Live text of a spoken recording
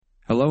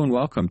Hello and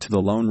welcome to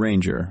The Lone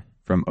Ranger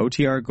from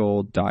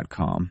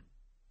OTRGold.com.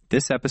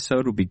 This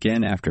episode will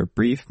begin after a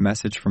brief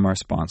message from our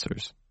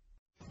sponsors.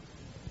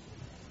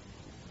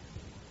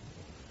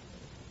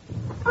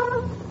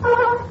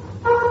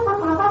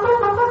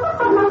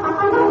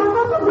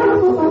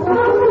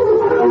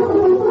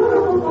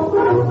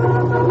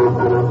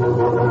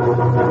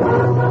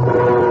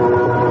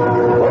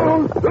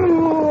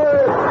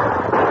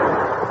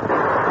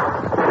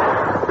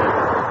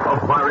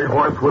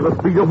 With the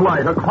speed of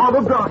light, a cloud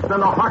of dust,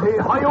 and a hearty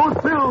hi-yo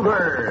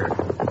silver,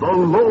 the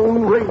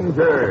Lone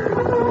Ranger.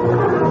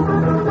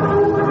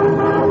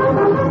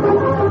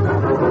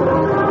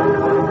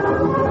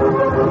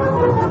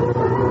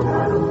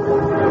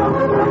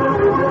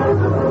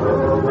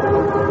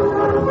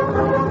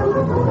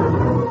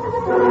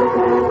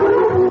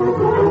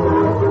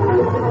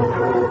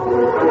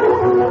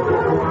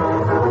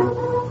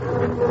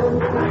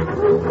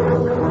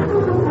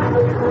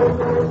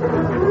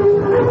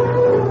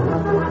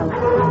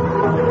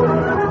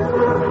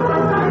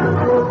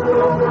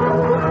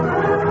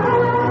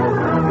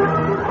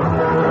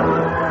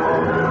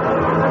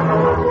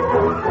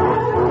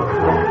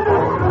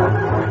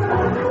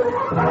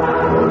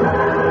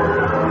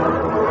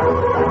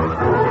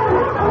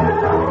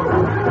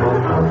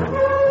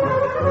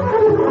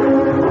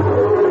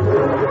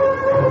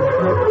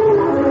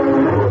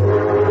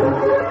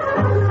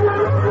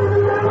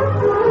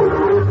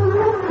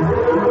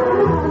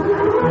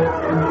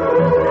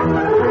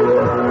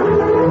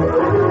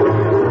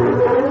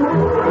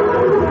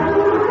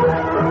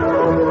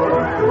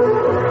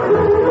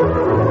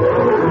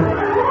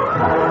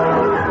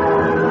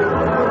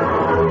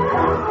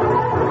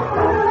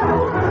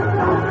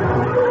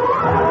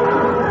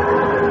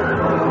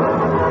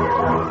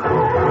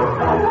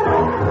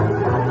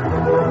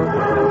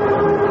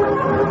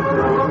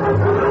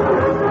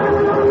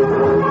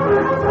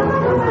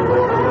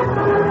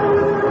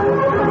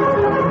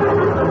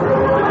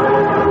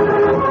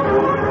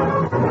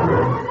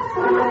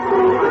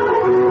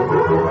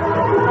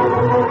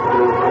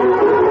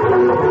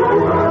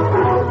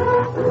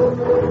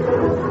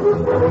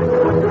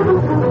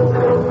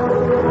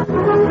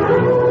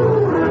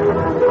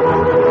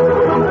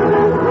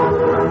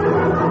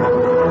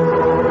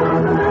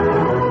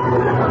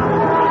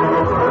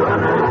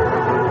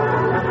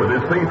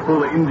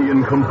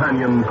 Indian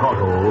companion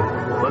Tonto,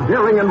 the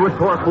daring and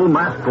resourceful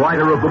masked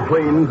rider of the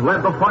plains,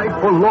 led the fight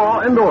for law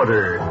and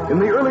order in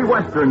the early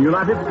western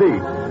United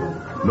States.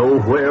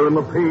 Nowhere in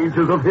the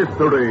pages of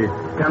history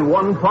can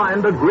one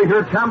find a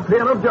greater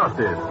champion of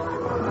justice.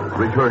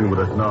 Return with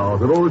us now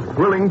to those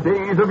thrilling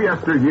days of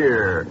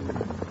yesteryear.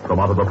 From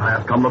out of the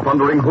past come the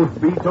thundering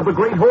hoofbeats of the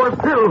great horse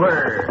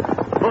Silver.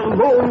 The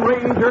Lone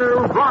Ranger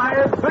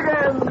rides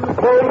again.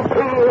 Oh,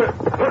 Silver!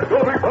 Let's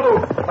go, big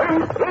fellow!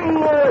 I'm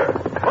Silver!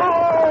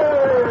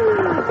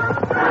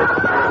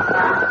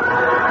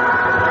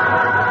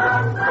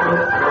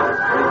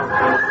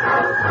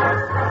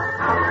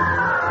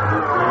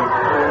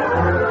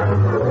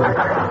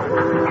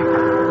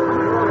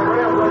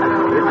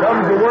 Here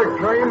comes the work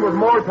train with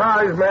more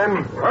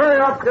Talisman. Hurry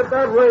up, get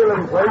that rail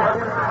in place.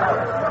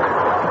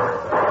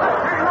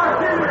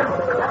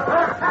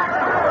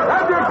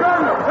 Have your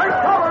guns! Take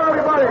cover,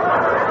 everybody!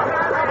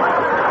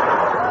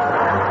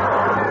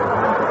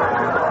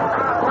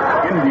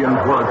 Indians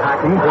were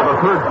attacking for the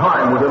third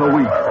time within a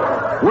week.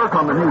 Work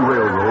on the new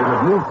railroad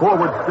had moved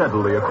forward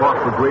steadily across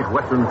the great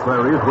western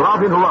prairies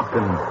without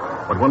interruption.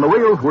 But when the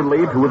rails were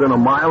laid to within a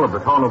mile of the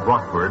town of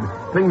Rockford,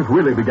 things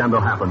really began to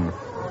happen.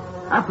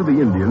 After the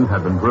Indians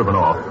had been driven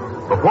off,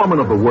 the foreman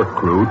of the work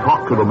crew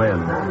talked to the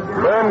men.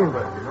 Men,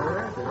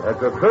 that's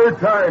the third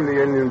time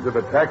the Indians have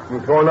attacked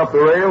and torn up the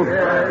rails.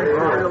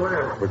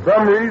 For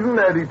some reason,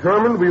 they're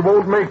determined we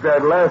won't make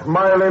that last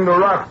mile into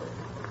Rockford.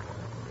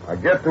 Now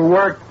get to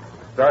work.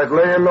 Start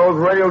laying those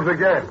rails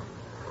again.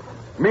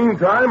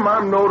 Meantime,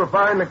 I'm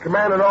notifying the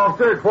commanding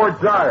officer at Fort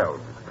Giles,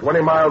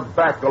 20 miles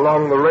back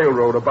along the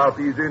railroad, about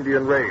these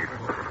Indian raids.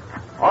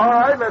 All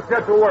right, let's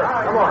get to work.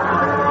 Come on.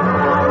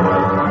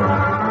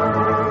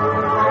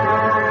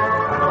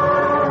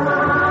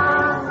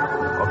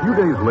 A few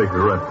days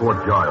later at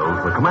Fort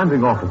Giles, the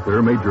commanding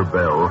officer, Major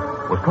Bell,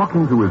 was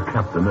talking to his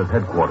captain at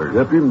headquarters.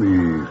 Captain,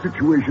 the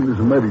situation is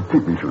a mighty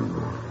ticklish one.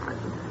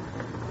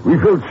 We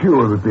felt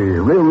sure that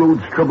the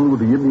railroad's trouble with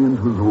the Indians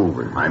was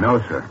over. I know,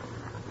 sir.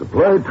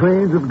 Supply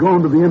trains have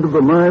gone to the end of the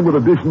line with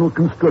additional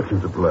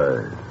construction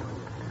supplies.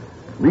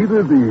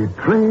 Neither the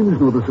trains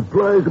nor the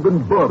supplies have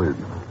been bothered.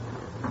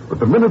 But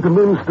the minute the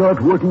men start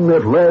working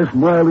that last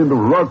mile into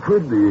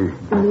Rockford, the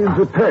Indians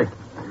attack.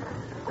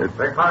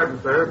 Beg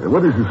pardon, sir.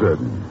 What is it, sir?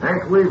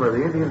 Hank Weaver,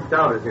 the Indian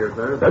scout, is here,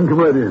 sir. Then come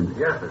right in.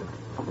 Yes, sir.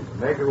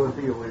 Major will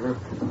see you, Weaver.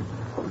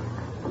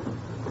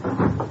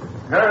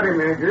 Howdy,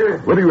 Major.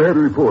 What do you have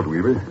to report,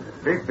 Weaver?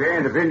 Big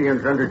band of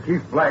Indians under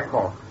Chief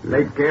Blackhawk.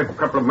 Laid camp a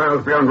couple of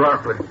miles beyond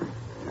Rockford.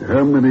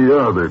 How many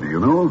are there, do you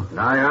know?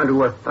 Nigh on to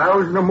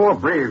 1,000 or more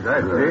braves,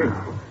 I'd say.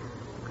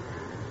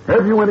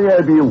 Have you any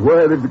idea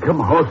why they've become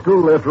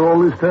hostile after all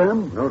this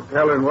time? No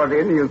telling what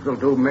Indians will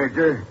do,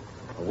 Major,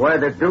 or why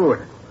they do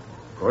it.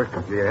 course,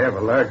 if you have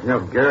a large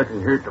enough garrison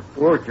here at the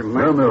fort, you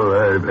might... No,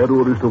 I've had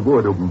orders to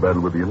avoid open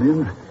battle with the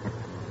Indians.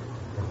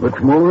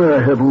 What's more,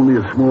 I have only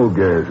a small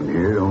garrison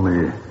here,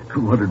 only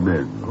 200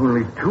 men.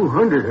 Only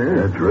 200, eh?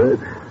 That's right.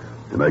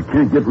 And I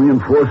can't get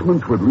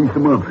reinforcements for at least a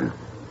month.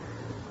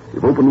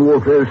 If open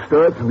warfare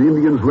starts and the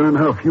Indians learn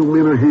how few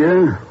men are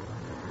here,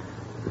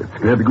 they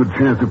stand a good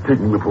chance of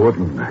taking the fort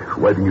and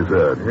wiping us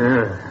out.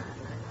 Yeah.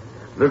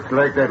 Looks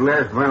like that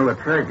last mile of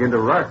track into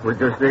Rockford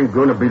just ain't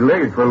going to be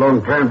laid for a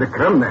long time to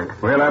come, then.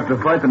 We'll have to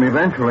fight them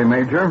eventually,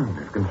 Major.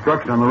 If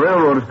construction on the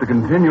railroad is to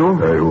continue.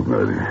 I hope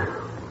not.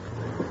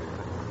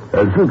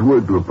 I sent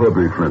word to a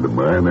Padre friend of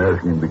mine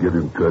asking him to get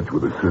in touch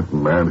with a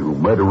certain man who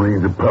might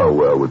arrange a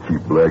powwow with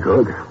Chief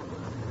Blackhawk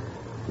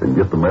and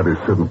get the matter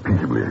settled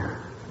peaceably.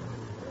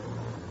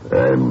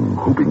 I'm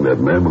hoping that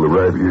man will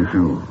arrive here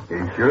soon.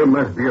 He sure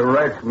must be a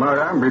right smart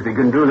hombre if he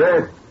can do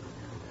that.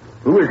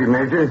 Who is he,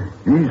 Major?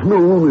 He's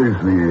known as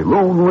the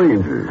Lone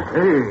Ranger.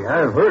 Hey,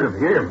 I've heard of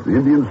him. The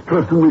Indians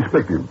trust and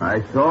respect him.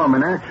 I saw him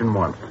in action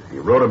once. He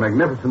rode a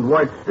magnificent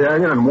white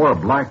stallion and wore a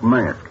black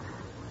mask.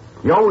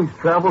 He always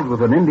traveled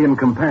with an Indian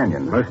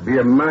companion. Must be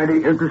a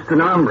mighty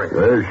interesting hombre.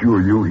 I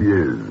assure you he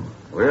is.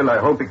 Well, I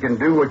hope he can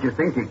do what you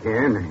think he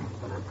can.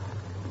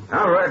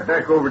 I'll ride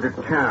back over to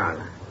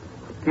town.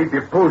 Keep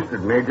you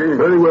posted, Major.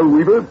 Very well,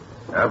 Weaver.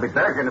 I'll be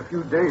back in a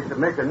few days to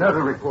make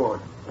another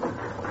report.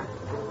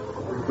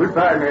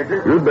 Goodbye,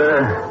 Major.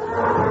 Goodbye.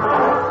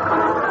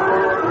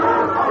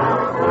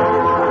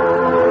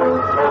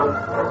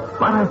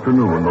 That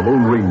afternoon, the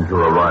Lone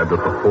Ranger arrived at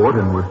the fort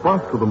in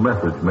response to the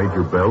message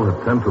Major Bell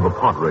had sent to the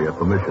Padre at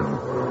the mission.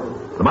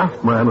 The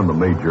masked man and the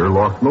Major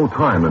lost no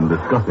time in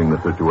discussing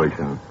the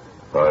situation.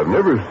 I've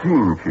never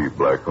seen Chief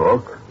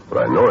Blackhawk, but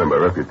I know him by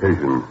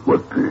reputation.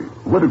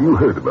 What have you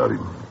heard about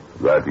him?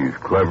 That he's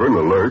clever and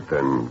alert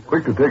and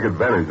quick to take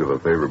advantage of a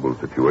favorable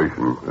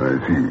situation. I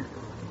see.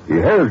 He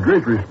has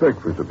great respect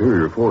for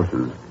superior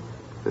forces.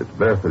 It's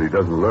best that he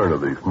doesn't learn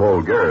of the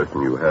small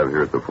garrison you have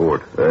here at the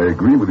fort. I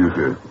agree with you,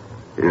 sir.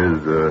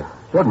 His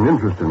sudden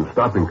interest in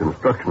stopping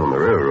construction on the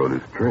railroad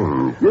is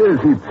strange. Yes,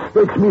 it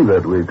strikes me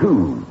that way,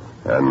 too.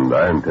 And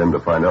I intend to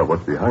find out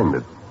what's behind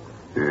it.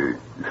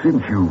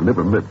 Since you've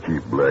never met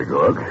Chief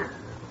Blackhawk,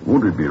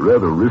 won't it be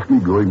rather risky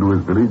going to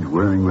his village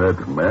wearing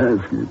that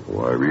mask?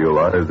 Oh, I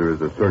realize there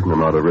is a certain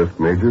amount of risk,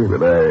 Major.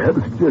 But I have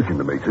a suggestion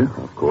to make, sir.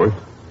 Of course.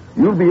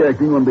 You'll be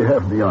acting on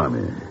behalf of the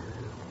Army.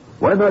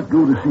 Why not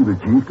go to see the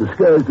chief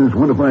disguised as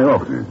one of my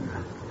officers?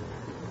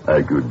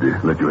 I could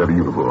let you have a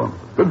uniform.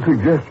 Good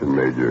suggestion,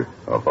 Major.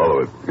 I'll follow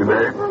it.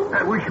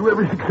 I wish you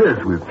every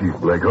success with Chief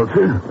Blackhawk,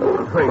 sir.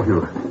 Thank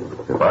you.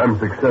 If I'm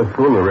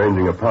successful in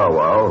arranging a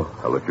powwow,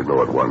 I'll let you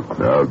know at once.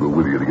 I'll go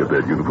with you to get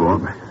that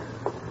uniform.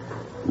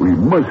 We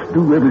must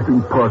do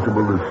everything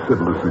possible to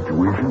settle the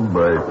situation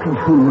by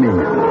peaceful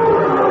means.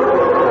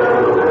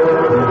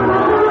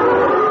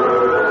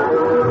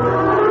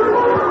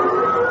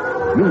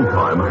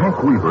 Meantime,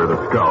 Hank Weaver, the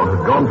scout,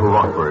 had gone to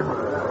Rockford.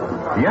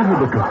 He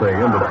entered the cafe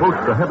and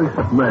approached a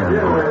heavy-set man who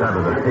sat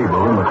at a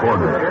table in the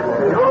corner.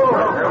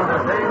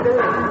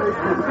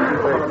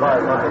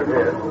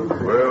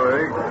 Well,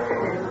 Hank,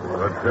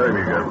 what time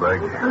you got back?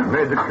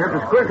 Made the trip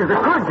as quick as it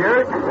could,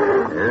 Jerry.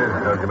 Yes,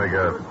 how'd you make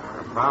out?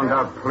 Found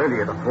out plenty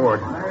at the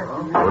fort.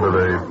 What are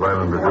they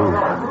planning to do?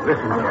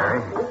 Listen, Jerry.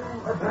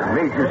 The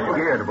Major's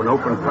scared of an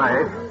open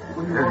fight.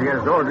 Says he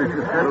has orders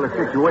to settle the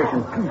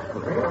situation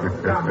peacefully.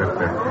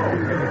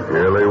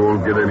 Yeah, they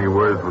won't get any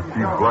worse with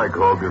Chief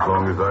Blackhawk as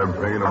long as I'm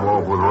paying them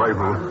off with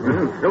rifles.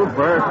 So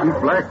far, Chief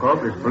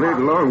Blackhawk has played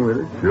along with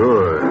it.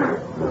 Sure.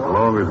 As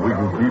long as we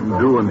can keep him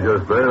doing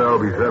just that, I'll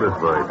be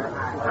satisfied.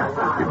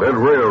 If that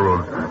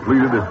railroad's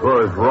completed as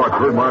far as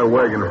Rockford, my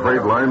wagon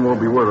freight line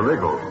won't be worth a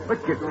nickel. But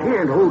you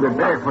can't hold it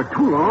back for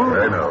too long.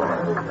 I know.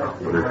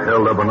 But it's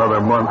held up another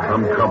month.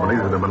 Some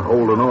companies that have been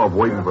holding off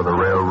waiting for the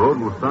railroad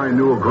will sign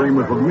new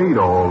agreements with me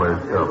to haul their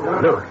stuff.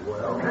 Look,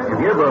 have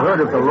you ever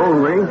heard of the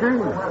Lone Ranger?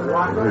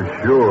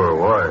 Sure,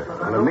 why?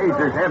 Well, the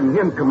Major's having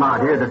him come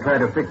out here to try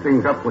to fix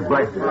things up with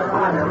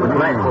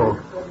Blackhawk.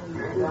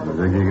 You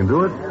think you can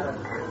do it?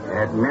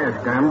 That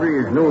masked hombre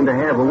is known to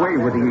have a way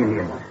with the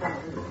Indians.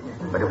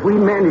 But if we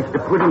manage to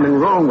put him in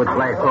wrong with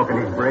Blackhawk and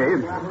his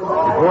braves,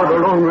 before the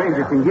Lone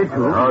Ranger can get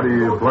to him... How do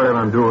you plan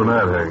on doing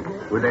that, Hank?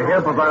 With the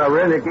help of our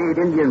renegade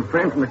Indian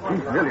friend from the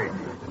chief's village.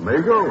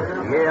 Mago?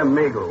 Yeah,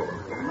 Mago.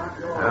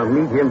 I'll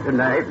meet him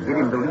tonight and get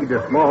him to lead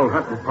a small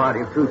hunting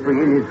party of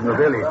 2-3 Indians from the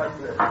village.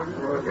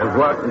 They'll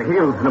go out in the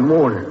hills in the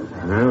morning.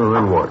 Yeah,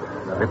 then what?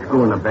 Let's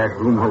go in the back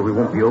room where we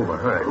won't be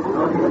overheard.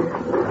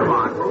 Come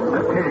on.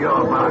 I'll tell you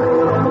all about it.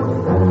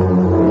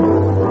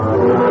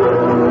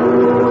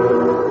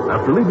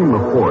 After leaving the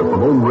fort, the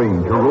Lone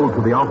Ranger rode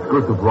to the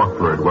outskirts of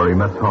Rockford, where he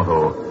met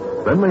Tonto.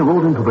 Then they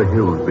rode into the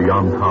hills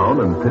beyond town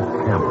and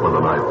pitched camp for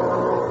the night.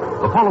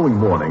 The following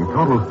morning,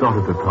 Tonto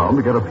started to town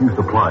to get a few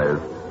supplies.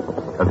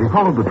 As he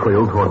followed the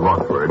trail toward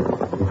Rockford,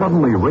 he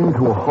suddenly reined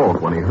to a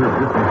halt when he heard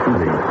distant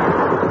shooting.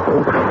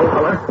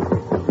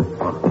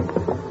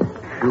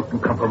 Shooting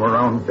come from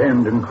around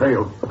bend and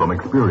trail. From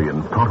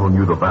experience, Tonto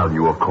knew the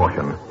value of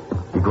caution.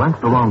 He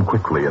glanced around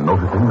quickly and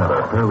noticing that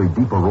a fairly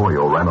deep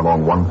arroyo ran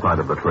along one side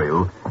of the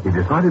trail, he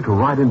decided to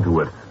ride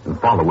into it and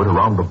follow it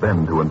around the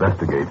bend to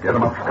investigate. Get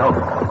him up, Scout.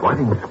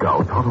 Riding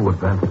Scout, Tonto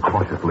advanced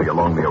cautiously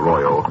along the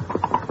arroyo.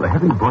 The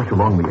heavy brush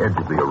along the edge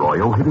of the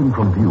arroyo hid him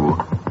from view.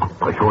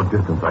 A short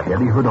distance ahead,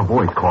 he heard a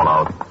voice call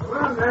out. Come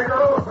on,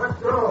 Nego. Let's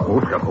go.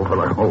 Oh, Scout, oh,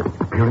 fella. Oh.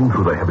 Peering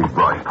through the heavy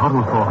brush,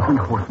 Tonto saw 3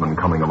 horsemen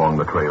coming along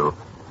the trail.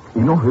 He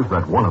noticed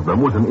that one of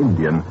them was an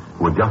Indian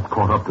who had just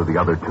caught up to the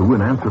other 2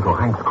 in answer to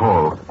Hank's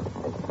call.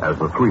 As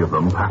the 3 of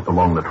them passed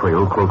along the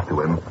trail close to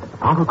him,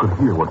 Tonto could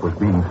hear what was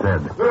being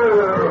said.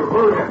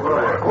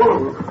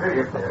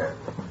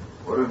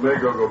 What did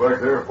Nego go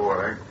back there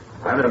for, Hank?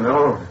 I don't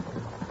know.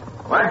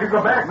 Why'd you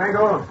go back,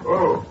 Mango?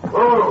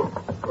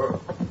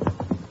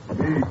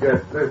 He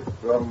gets this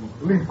from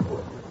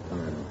Fleetwood.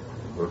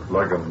 Looks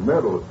like a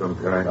medal of some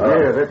kind.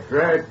 Yeah, that's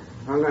right.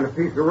 Hung on a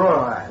piece of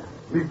rawhide.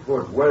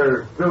 Fleetwood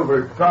wears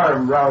silver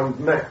charm round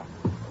neck.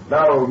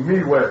 Now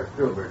me wear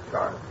silver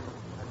charm.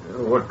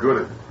 What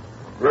good is it?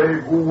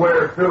 Brave who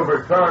wear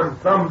silver charm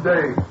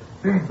someday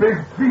be big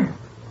chief.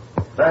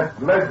 That's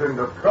legend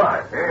of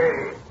tribe.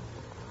 Hey,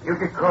 you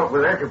get caught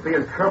with that, you'll be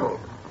in trouble.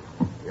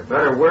 You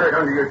better wear it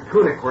under your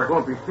tunic where it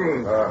won't be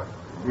seen.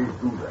 Me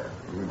do that.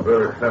 You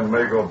better send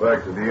Mago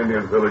back to the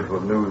Indian village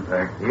with news,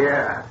 Hank.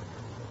 Yeah.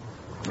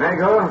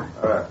 Mango,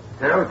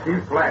 tell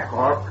Chief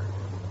Blackhawk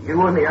you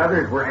and the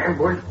others were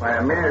ambushed by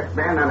a masked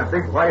man on a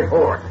big white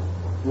horse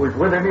who was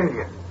with an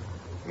Indian.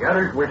 The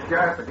others were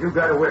shot, but you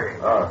got away.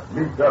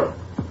 Me tell.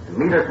 And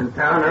meet us in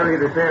town early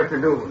this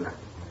afternoon.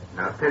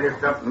 Now, I'll tell you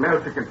something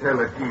else you can tell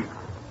the chief.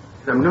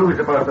 Some news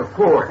about the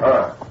fort.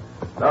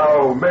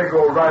 Now,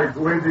 Mago ride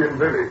to Indian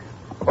village.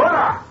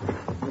 Hola!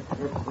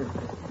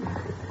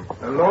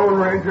 The Lone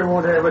Ranger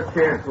won't have a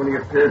chance when he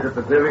appears at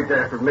the village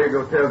after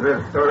Mago tells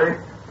that story.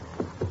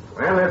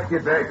 Well, let's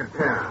get back to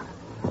town.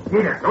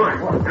 Here, go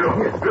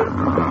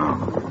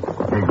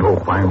They go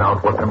find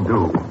out what them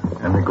do,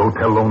 and they go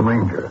tell Lone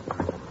Ranger.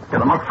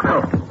 Get him up,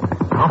 Scout.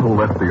 Tonto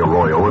left the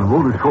arroyo and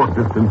rode a short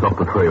distance up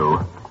the trail.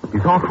 He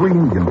saw 3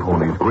 Indian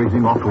ponies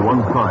grazing off to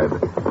one side,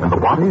 and the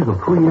bodies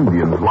of 3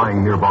 Indians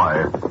lying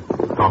nearby.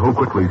 Tonto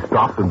quickly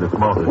stopped and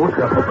dismounted.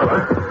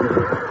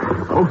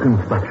 Close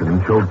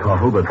inspection showed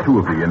Tonto that 2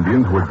 of the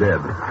Indians were dead.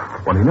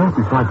 When he knelt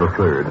beside the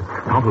 3rd,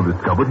 Tonto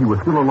discovered he was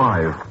still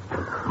alive.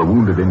 The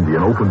wounded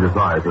Indian opened his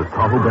eyes as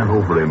Tonto bent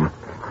over him.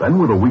 Then,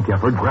 with a weak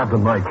effort, grabbed a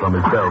knife from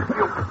his belt.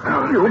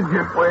 You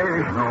get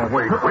away. No,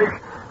 wait.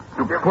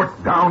 You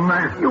put down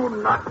knife. You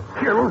not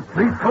kill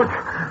Fleetfoot.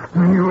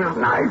 You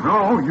knife.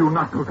 No, you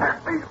not do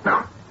that.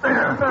 Now,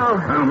 there.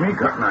 Now, me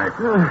cut knife.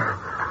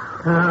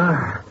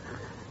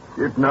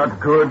 It's not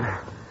good.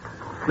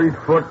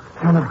 Fleetfoot,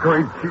 son of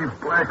great Chief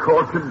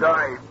Blackhawk, had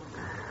died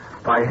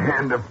by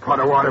hand of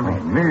Potawatomi.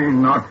 Me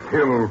not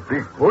kill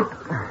Fleetfoot.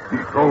 He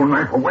throw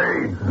knife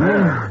away.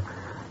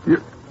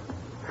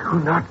 You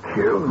not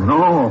kill?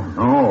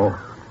 No.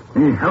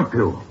 Me help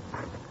you.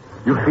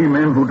 You see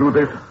men who do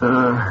this?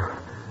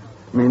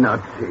 Me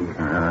not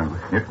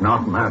see. It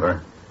not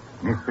matter.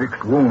 Me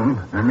fix wound,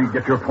 and me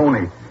get your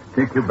pony.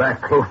 Take you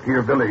back close to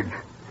your village.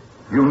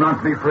 You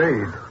not be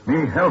afraid.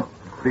 Me help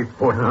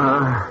Fleetfoot.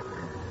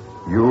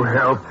 You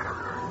help.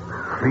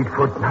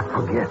 Fleetfoot not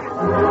forget.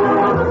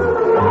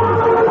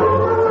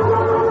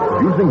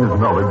 Using his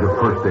knowledge of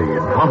first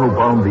aid, Tonto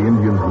bound the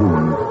Indian's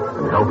wounds,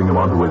 and helping him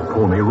onto his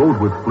pony, rode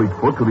with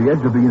Fleetfoot to the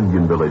edge of the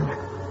Indian village.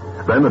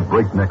 Then, at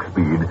breakneck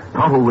speed,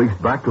 Tonto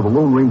raced back to the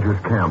Lone Ranger's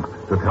camp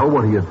to tell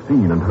what he had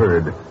seen and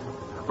heard.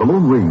 The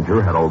Lone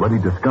Ranger had already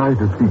disguised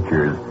his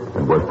features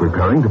and was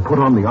preparing to put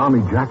on the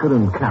army jacket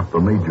and cap the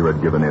Major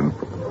had given him.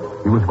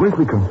 He was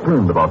greatly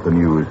concerned about the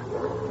news.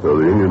 So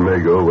the Indian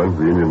Mago went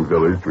to the Indian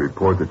village to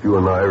report that you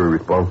and I were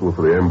responsible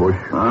for the ambush?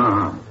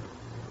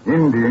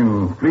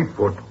 Indian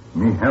Fleetfoot,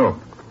 me help.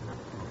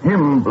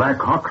 Him Black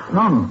Hawk's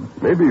son.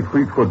 Maybe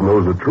Fleetfoot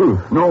knows the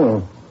truth.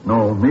 No,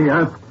 me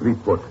ask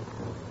Fleetfoot.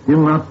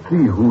 Him not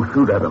see who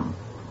shoot at him.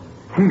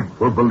 Chief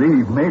will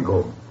believe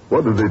Mago.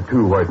 What did the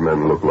 2 white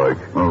men look like?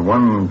 Well,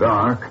 one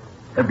dark,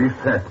 heavy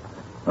set.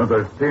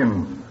 Other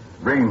thin,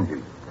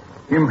 rangy.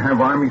 Him have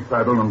army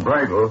saddle and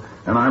bridle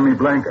and army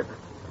blanket.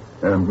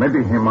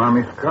 Maybe him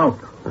army scout.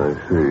 I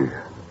see.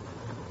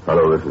 I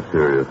know this is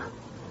serious.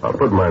 I'll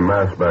put my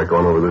mask back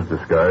on over this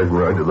disguise and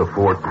ride to the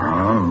fort.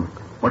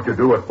 What you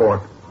do at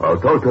fort? I'll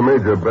talk to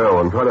Major Bell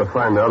and try to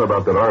find out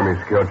about that army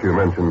scout you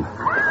mentioned.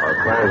 Our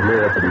plans may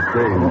have to be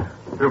changed.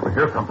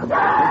 Here's something. The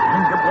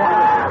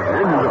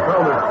Indians have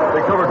found us.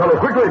 Take cover, fellow,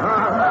 quickly.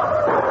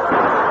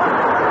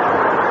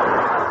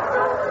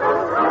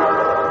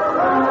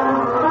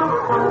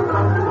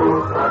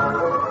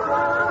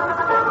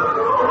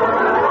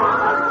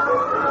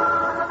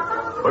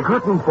 The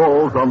curtain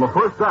falls on the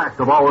first act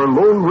of our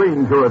Lone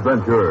Ranger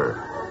adventure.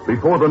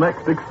 Before the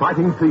next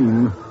exciting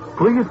scenes,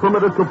 please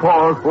permit us to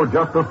pause for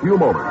just a few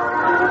moments.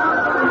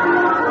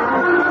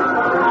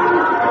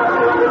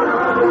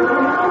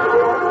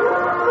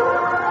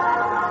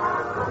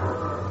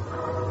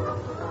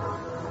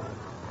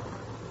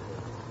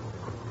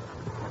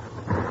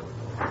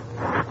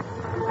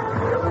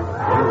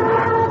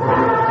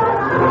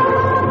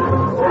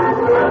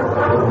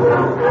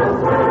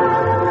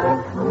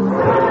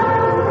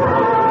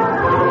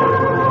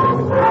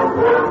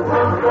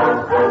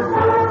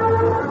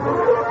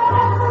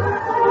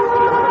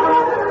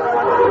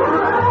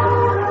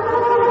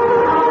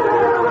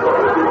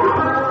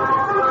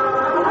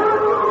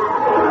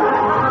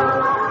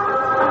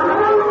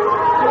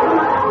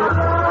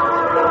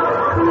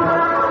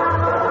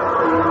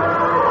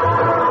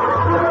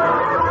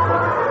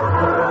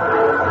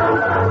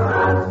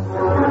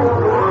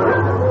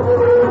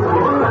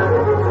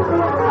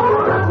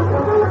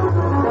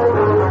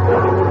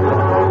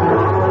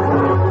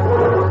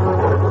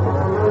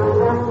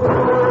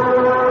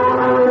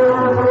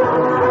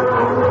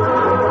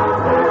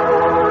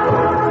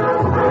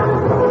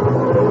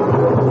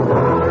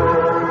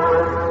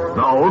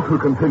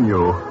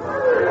 continue.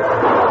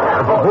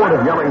 As a horde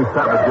of yelling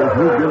savages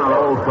moved in on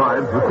all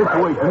sides, the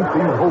situation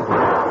seemed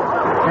hopeless.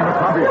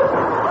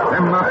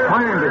 Them not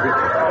find it.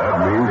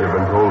 That means they've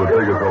been told to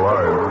take us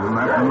alive.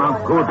 That's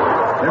not good.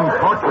 Them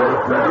torches,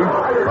 Daddy.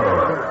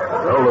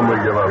 Tell them we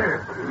give up.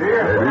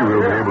 Maybe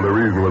we'll be able to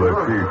reason with our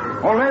chief.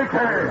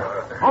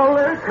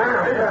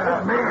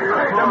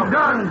 I'm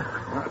done.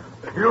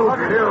 You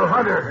kill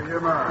Hunter.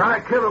 Try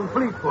kill him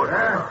Fleetfoot.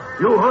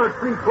 You hurt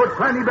Fleetfoot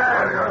plenty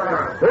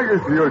bad. Take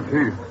us to your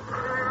chief.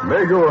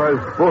 Mago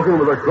has spoken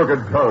with a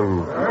crooked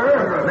tongue.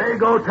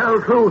 Mago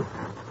tell truth.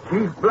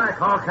 Chief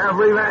Blackhawk have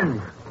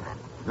revenge.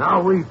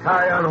 Now we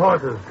tie on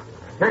horses.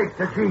 Take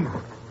the chief.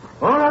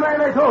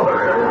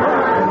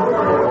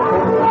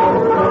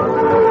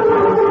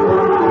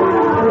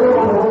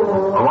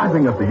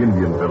 Arriving at the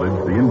Indian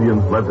village, the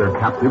Indians led their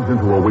captives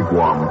into a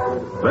wigwam.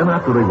 Then,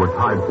 after they were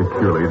tied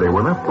securely, they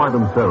were left by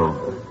themselves,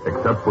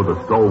 except for the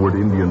stalwart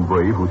Indian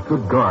brave who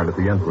stood guard at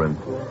the entrance.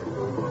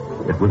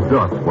 It was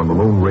dusk when the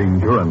Lone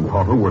Ranger and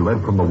Tonto were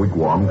led from the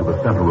wigwam to the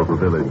center of the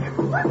village.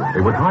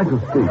 They were tied to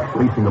stakes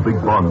facing a big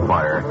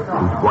bonfire,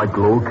 whose bright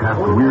glow cast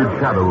weird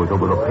shadows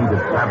over the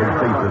painted savage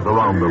faces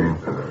around them.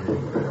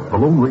 The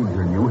Lone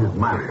Ranger knew his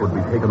mask would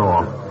be taken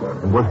off,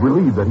 and was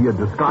relieved that he had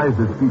disguised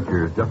his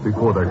features just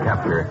before their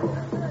capture.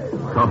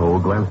 Tonto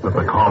glanced at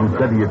the calm,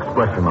 steady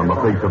expression on the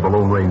face of the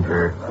Lone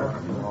Ranger.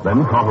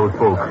 Then Tonto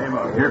spoke.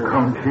 Here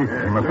comes Chief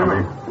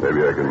Timothy.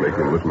 Maybe I can make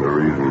him listen to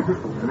reason.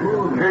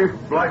 Chief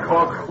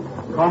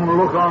Blackhawk, come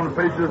look on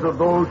faces of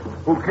those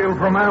who killed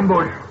from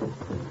ambush.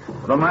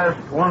 The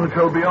masked one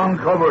shall be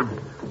uncovered,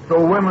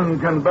 so women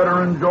can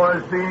better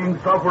enjoy seeing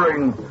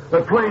suffering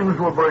the flames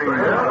will bring.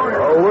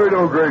 Oh, wait,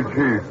 oh great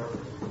chief.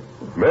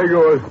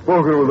 Mago has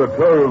spoken with the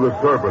tongue of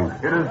the serpent.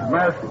 It is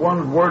masked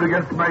one's word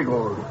against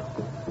Mago's.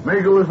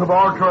 Mago is of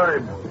our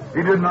tribe.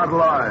 He did not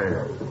lie.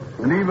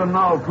 And even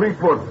now,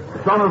 Fleetfoot,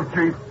 son of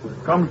Chief,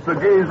 comes to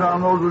gaze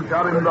on those who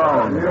shot him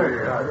down. It's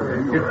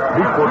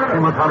Fleetfoot,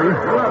 Timothy.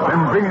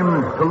 Then bring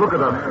him to look at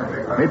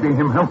us. Maybe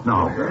him help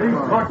now.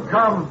 Fleetfoot,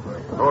 come.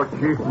 Oh,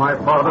 Chief, my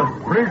father,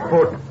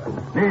 Fleetfoot,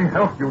 he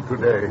helped you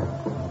today.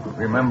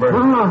 Remember?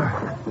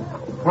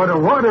 For the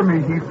water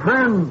me, he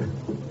friend.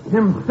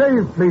 Him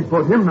save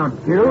Fleetfoot, him not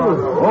kill.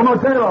 Oh, no,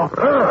 tail.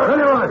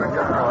 Anyone.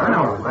 I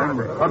know.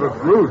 Cut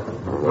us loose.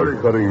 We're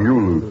cutting you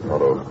loose,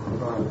 Tonto.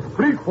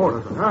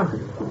 Fleetfoot, huh?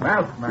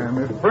 Masked man,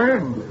 his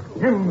friend.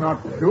 Him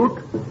not shoot.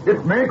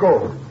 It's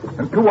Mago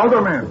and two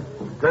other men.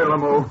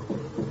 Telamo,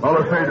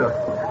 Alaseda.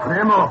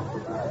 Nemo.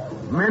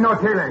 Me no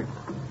tele.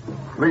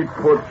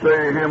 Fleetfoot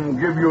say him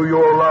give you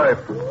your life.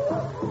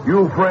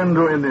 You friend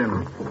to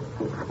Indian.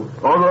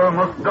 Other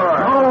must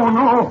die.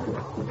 No.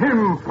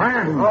 Him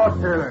friend.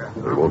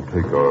 They won't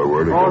take our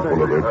word against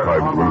one of their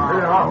tribesmen.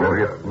 No,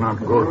 it's not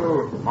good.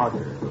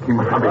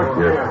 Kimasabi,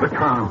 yes, the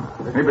charm.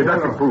 Maybe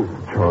that's a proof.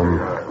 Charm?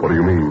 What do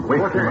you mean?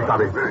 Wait,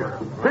 Kimasabi.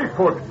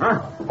 Fleetfoot, huh?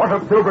 What a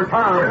silver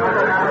charm.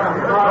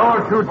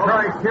 Those who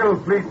try kill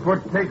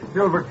Fleetfoot take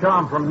silver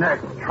charm from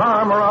neck.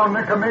 Charm around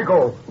neck of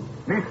Mago.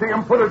 Me see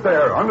him put it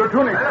there, under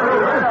tunic.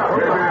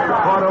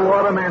 Father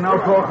Water may now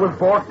talk with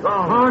forked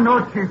tongue. Oh,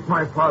 no, Chief,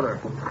 my father.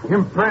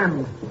 Him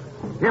friend.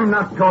 Him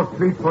not talk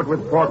Fleetfoot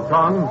with forked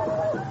tongue.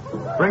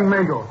 Bring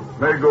Mago.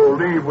 Mago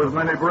leave with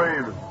many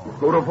braves.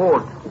 Go to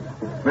fort.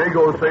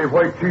 Mago say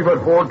White Chief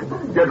at fort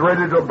get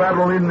ready to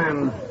battle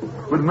Indians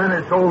with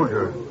many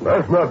soldiers.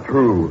 That's not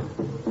true.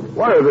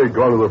 Why are they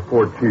gone to the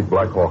fort, Chief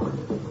Blackhawk?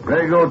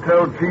 Mago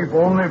tell Chief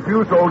only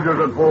few soldiers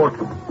at fort.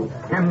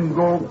 Him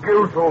go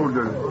kill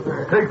soldiers.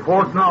 Take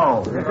fort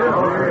now.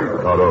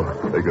 Tonto,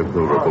 take a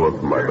silver bullet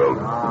from my belt.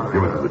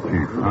 Give it to the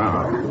chief.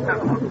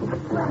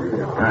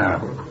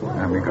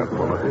 We got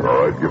bullets. All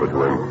right, give it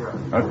to him.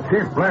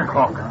 Chief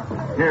Blackhawk.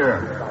 Here.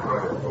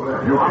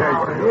 You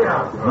take.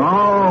 No.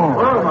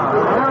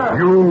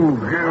 You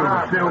give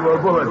silver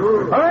bullet.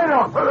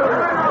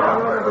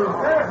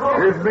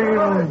 It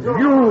means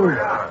you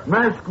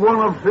masked one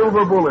of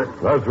silver bullet.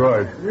 That's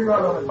right.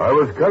 I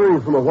was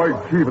coming from the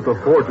White Chief at the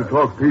fort to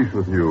talk peace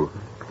with you.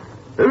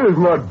 It is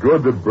not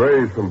good that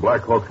braves from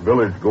Blackhawk's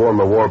village go on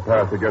the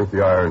warpath against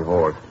the Iron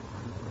Horse.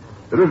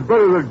 It is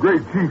better that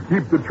Great Chief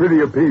keep the treaty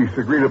of peace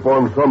agreed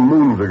upon some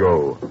moons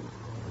ago.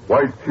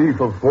 White Chief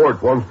of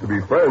Fort wants to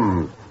be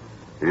friends.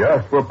 He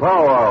asked for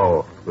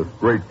powwow with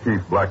Great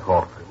Chief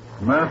Blackhawk.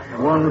 Masked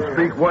one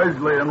speak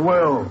wisely and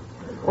well.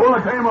 Hold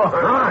the table.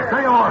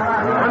 Stay on.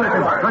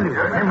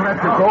 Him let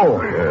you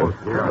go. Yes,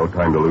 no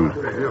time to lose.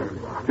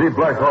 Chief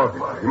Blackhawk,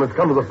 you must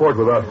come to the fort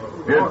with us.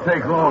 It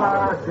take long.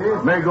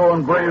 Mago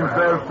and braves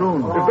there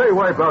soon. If they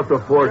wipe out the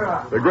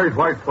fort, the Great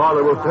White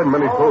Father will send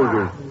many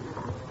soldiers.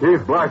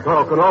 Chief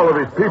Blackhawk and all of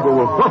his people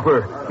will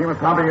suffer. He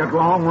must not be a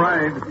long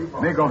ride.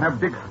 They gonna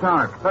have Dick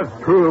start. That's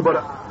true,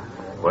 but...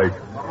 Wait.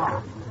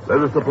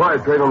 There's a supply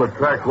train on the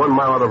tracks 1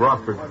 mile out of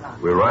Rockford.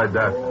 We'll ride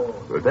that.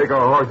 We'll take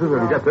our horses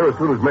and get there as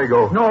soon as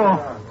Mago. No.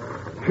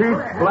 Chief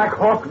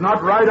Blackhawk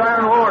not ride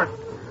Iron Horse.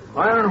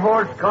 Iron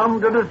Horse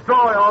come to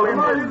destroy all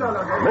Indians.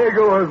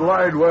 Mago has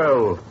lied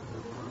well.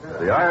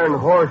 The Iron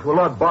Horse will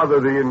not bother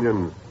the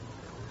Indians.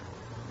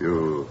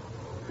 You're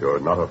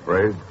not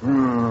afraid?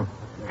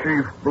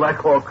 Chief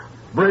Blackhawk,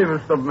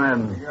 bravest of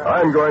men.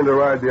 I'm going to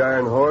ride the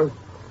Iron Horse.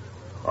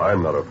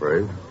 I'm not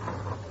afraid.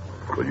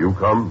 Will you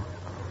come?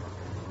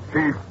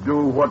 Chief,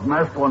 do what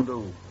masked one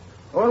do.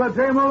 Hola,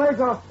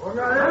 Maleka.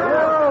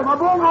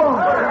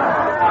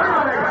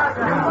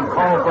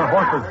 Call for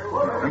horses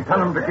and tell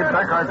them to get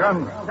back our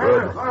guns.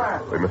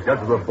 Good. We must get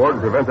to the fort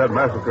and prevent that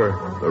massacre.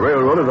 The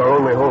railroad is our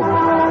only hope.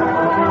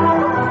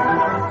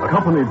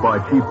 Accompanied by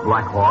Chief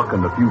Blackhawk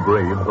and a few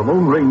braves, the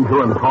Lone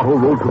Ranger and Tonto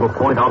rode to the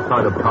point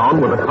outside of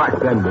town where the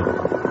tracks ended.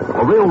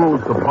 A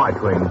railroad supply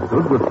train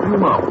stood with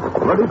steam up,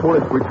 ready for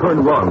its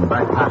return run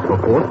back past the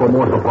fort for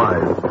more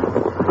supplies.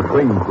 The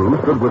train crew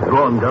stood with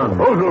drawn guns.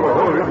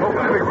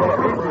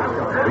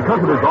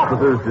 Because of his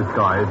officer's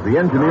disguise, the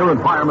engineer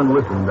and fireman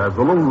listened as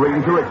the Lone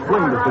Ranger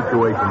explained the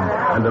situation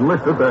and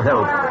enlisted their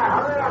help.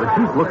 The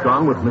chief looked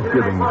on with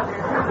misgivings.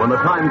 When the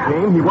time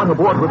came, he went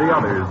aboard with the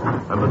others,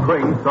 and the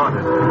train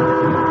started.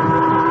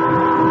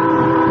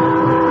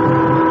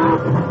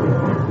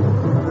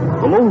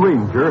 The Lone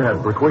Ranger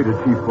had persuaded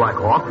Chief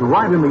Blackhawk to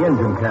ride in the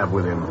engine cab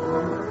with him.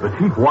 The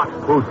chief watched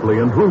closely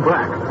and drew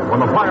back when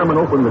the fireman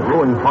opened the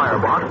glowing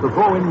firebox to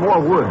throw in more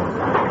wood.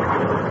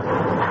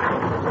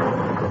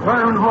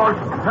 Iron Horse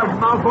has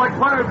mouth like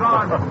fire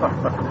gone.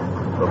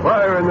 The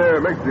fire in there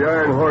makes the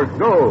Iron Horse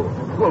go.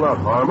 It will not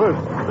harm us.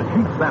 The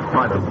chief sat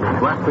silently,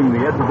 grasping the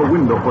edge of the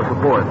window for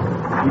support.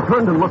 He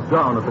turned and looked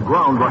down at the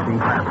ground rushing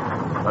past,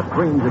 a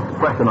strange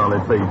expression on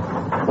his face.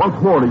 Once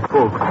more he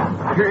spoke.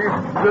 Chief,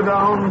 sit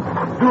down,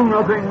 do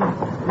nothing,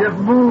 yet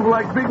move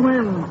like big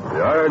wind.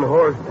 The Iron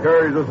Horse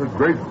carries us at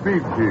great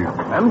speed, Chief.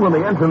 And when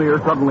the engineer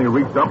suddenly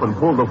reached up and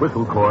pulled the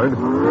whistle cord, he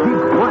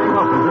sprang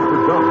up as if to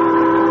jump.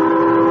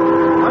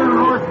 Iron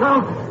Horse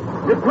out.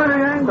 You're pretty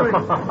angry.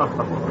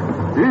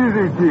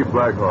 Easy, Chief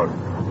Blackhawk.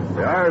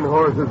 The Iron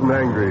Horse isn't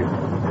angry.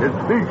 It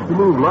seeks to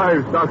move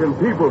livestock and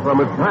people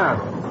from its path,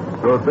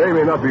 so that they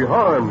may not be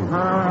harmed.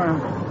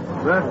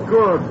 That's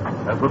good.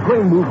 As the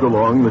train moved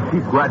along, the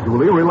chief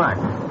gradually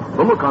relaxed.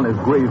 The look on his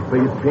grave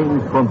face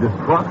changed from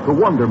distrust to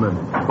wonderment,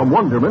 from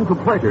wonderment to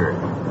pleasure.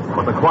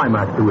 But the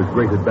climax to his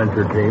great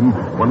adventure came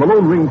when the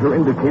Lone Ranger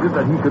indicated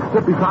that he could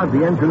sit beside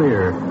the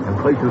engineer and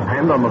place his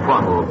hand on the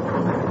throttle.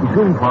 He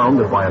soon found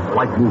that by a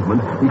slight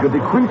movement, he could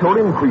decrease or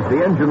increase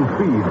the engine's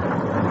speed.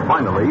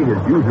 Finally, his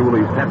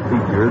usually set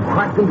features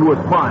cracked into a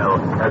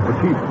smile as the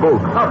chief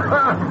spoke.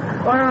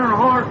 Iron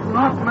Horse,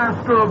 not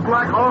master of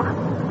Blackhawk.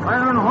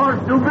 Iron Horse,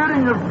 do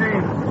bidding of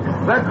Chief.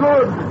 That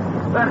good.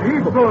 That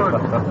heap good.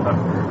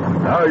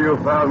 Now you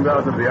found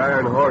out that the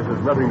Iron Horse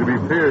is nothing to be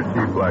feared,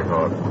 Chief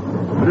Blackhawk.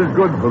 It is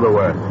good for the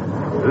West.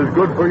 It is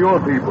good for your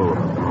people.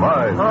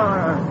 Mine.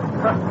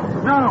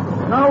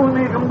 Now we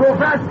make them go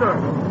faster.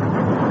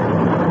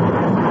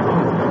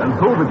 And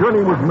so the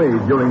journey was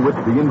made, during which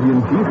the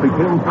Indian chief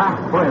became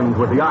fast friends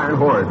with the Iron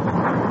Horse.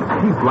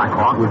 Chief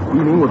Blackhawk was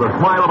beaming with a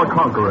smile of a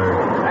conqueror,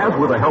 as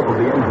with the help of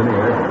the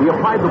engineer, he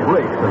applied the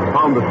brakes and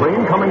found the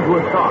train coming to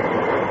a stop.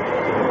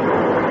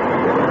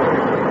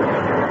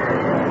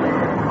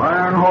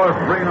 Iron Horse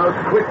bring us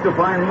quick to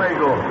find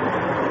Mago.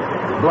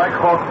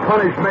 Blackhawk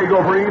punish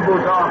Mago for evil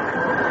talk,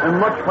 and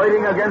much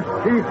fighting against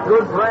Chief's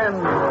good friend,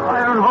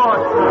 Iron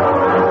Horse.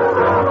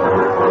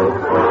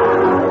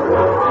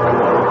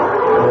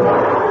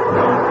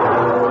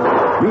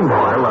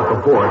 Meanwhile, at the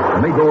fort,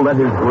 Mago led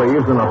his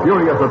braves in a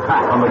furious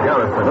attack on the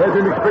garrison. I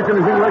didn't expect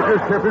anything like this,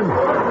 Captain.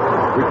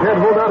 We can't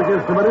hold out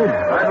against so many.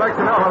 I'd like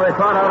to know how they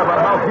found out about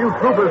how few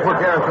troopers were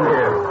garrisoned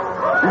here.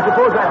 You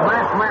suppose that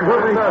masked man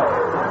Certainly not.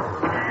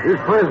 His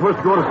plans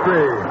must go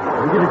astray.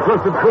 We're getting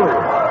close to Philly.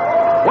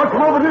 What's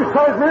over this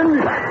side, men?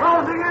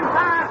 closing in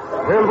fast.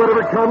 Well,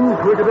 whatever comes,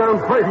 we'll get down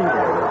fighting.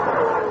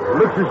 It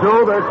looks as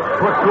though that's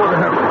what's going to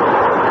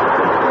happen.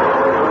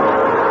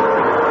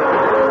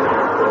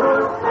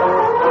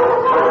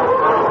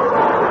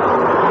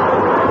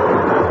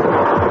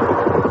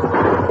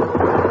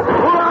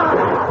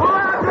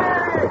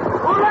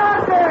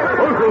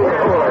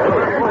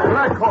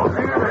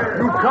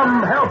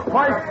 Come help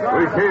fight.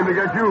 We came to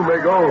get you,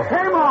 Mago.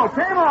 Came on.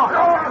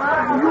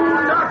 You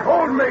not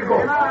hold Mago.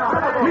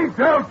 We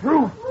tell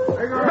truth.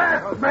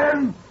 Masked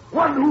man,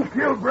 one who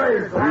killed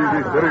Brave.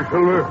 Easy, steady,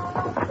 Silver.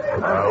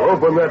 Now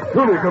open that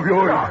tunic of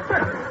yours.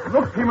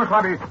 Look,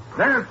 Kimasabi,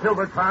 there's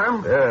Silver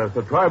Charm. Yes,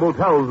 the tribal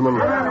talisman.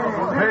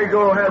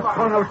 Mago has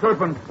tongue of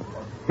serpent.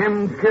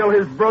 Him kill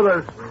his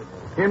brothers.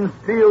 Him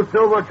steal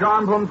Silver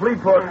Charm from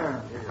Fleetfoot.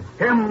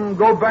 Him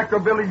go back to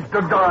village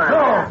to die.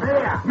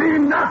 No, me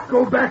not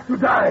go back to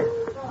die.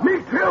 Me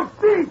kill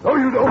thief. No,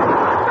 you don't.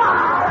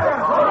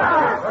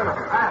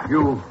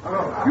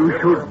 You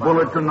shoot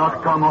bullet to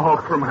knock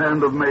tomahawk from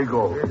hand of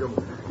Mago.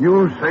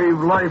 You save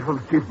life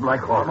of Chief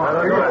Blackhawk.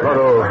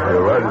 Tonto,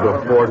 we'll ride to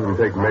the fort and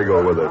take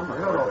Mago with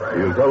us.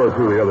 You'll tell us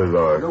who the others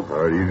are. All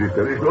right, easy,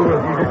 steady.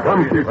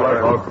 Come, Chief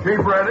Blackhawk. Chief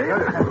ready?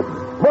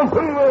 Come,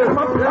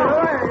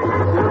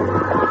 Silver.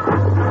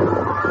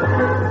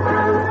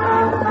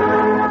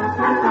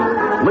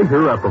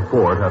 Later at the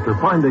fort, after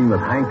finding that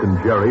Hank and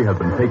Jerry had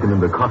been taken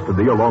into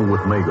custody along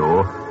with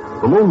Mago,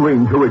 the Lone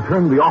Ranger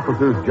returned the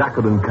officer's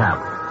jacket and cap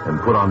and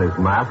put on his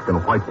mask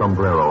and white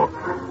sombrero.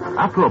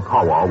 After a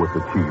powwow with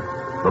the chief,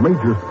 the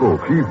major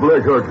spoke. Chief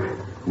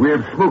Blackhawk, we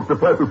have smoked the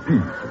pipe of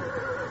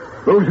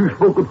peace. Those who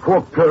spoke with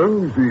forked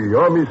tongues, the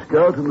army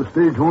scout and the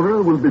stage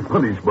owner, will be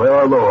punished by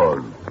our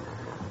laws.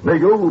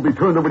 Nego will be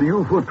turned over to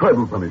you for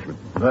tribal punishment.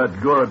 That's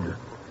good.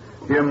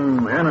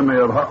 Him enemy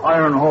of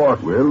Iron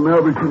Horse. Well,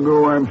 now that you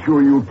know, I'm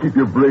sure you'll keep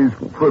your braves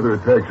from further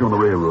attacks on the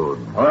railroad.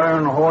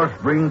 Iron Horse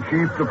bring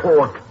Chief to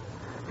port.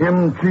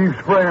 Him Chief's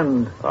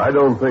friend. I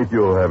don't think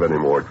you'll have any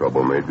more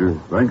trouble, Major.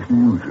 Thanks to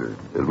you, sir.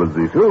 It was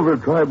the Silver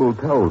Tribal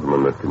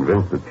Talisman that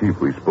convinced the chief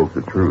we spoke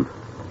the truth.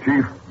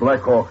 Chief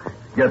Blackhawk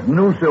get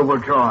new silver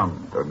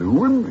charm. A new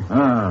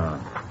one?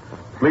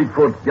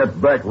 Fleetfoot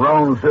get back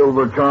round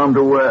silver charm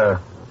to wear.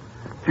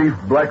 Chief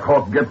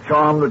Blackhawk get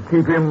charm that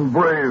keep him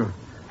brave,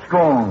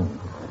 strong.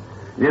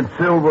 It's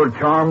silver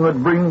charm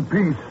that bring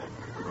peace.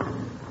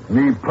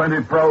 Me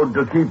plenty proud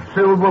to keep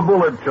silver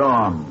bullet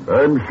charm.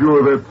 I'm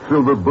sure that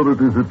silver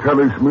bullet is a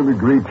talisman the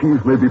great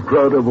chief may be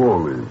proud of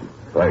always.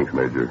 Thanks,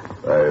 Major.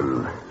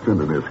 I'll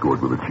send an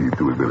escort with the chief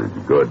to his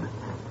village. Good.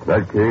 In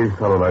that case,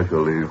 Tom and I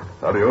shall leave.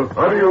 Adios.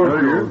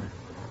 Adios.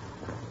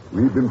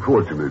 We've been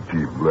fortunate,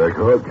 Chief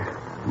Blackhawk,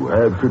 to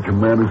have such a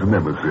man as an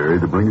emissary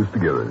to bring us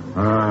together.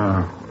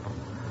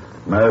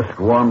 Masked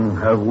one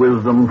have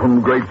wisdom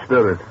from great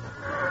spirit.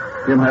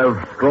 Him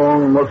have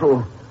strong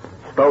muscle,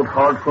 stout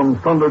heart from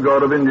Thunder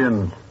God of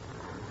Indians.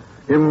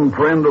 Him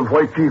friend of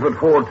White Chief at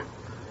fort,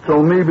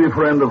 so me be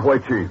friend of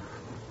White Chief.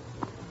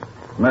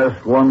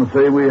 Masked one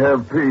say we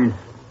have peace.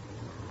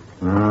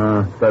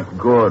 That's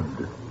good.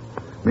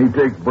 Me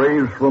take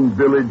braves from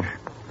village.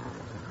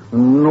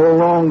 No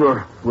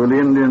longer will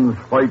Indians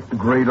fight the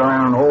great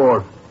Iron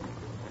Horse.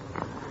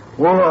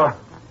 Well,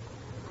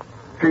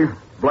 Chief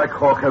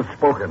Blackhawk has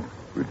spoken.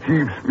 The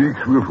chief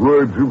speaks with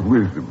words of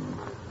wisdom.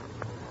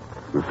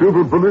 The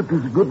silver bullet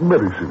is a good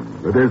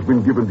medicine that has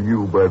been given to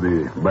you by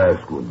the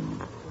masked one.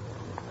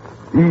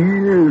 He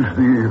is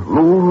the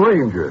Lone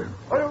Ranger.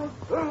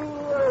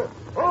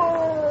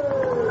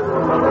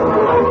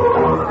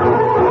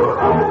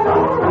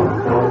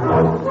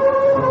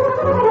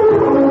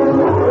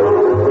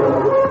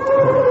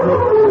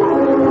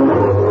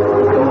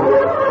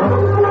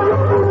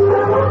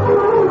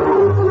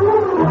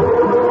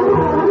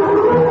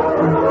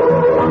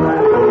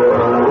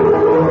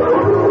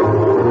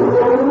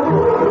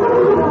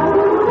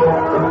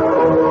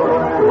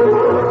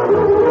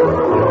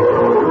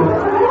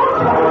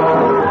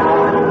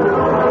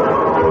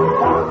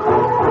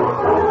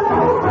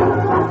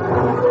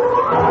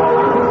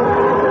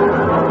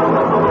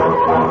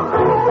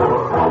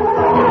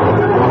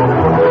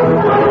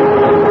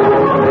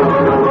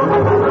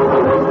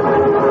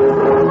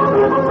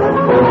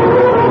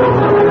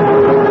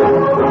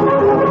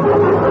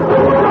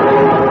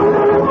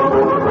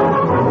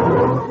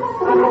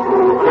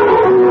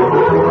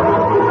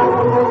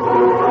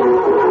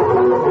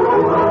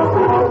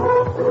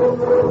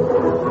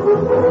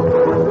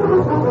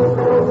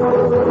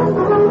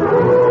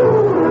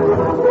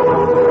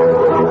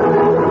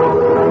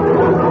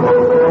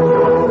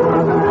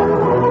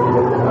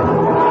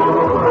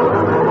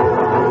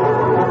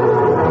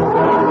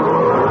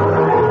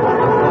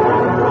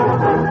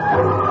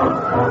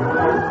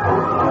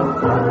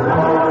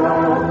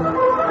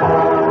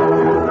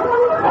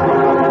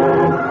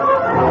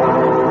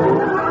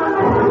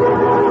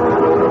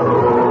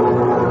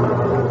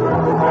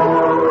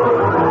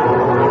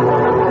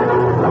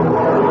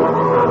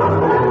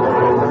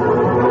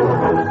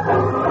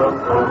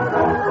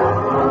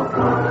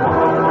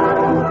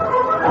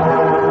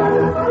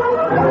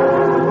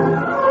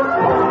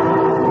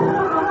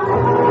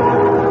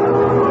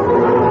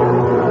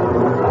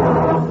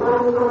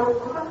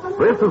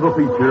 This is a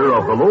feature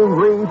of the Lone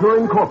Ranger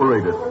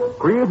Incorporated,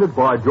 created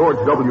by George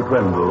W.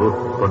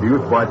 Trendle,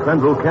 produced by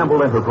Trendle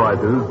Campbell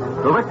Enterprises,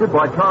 directed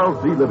by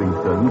Charles D.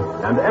 Livingston,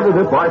 and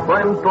edited by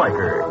Fran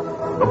Stryker.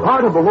 The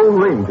part of the Lone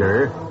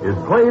Ranger is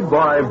played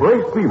by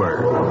Brace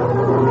Beamer.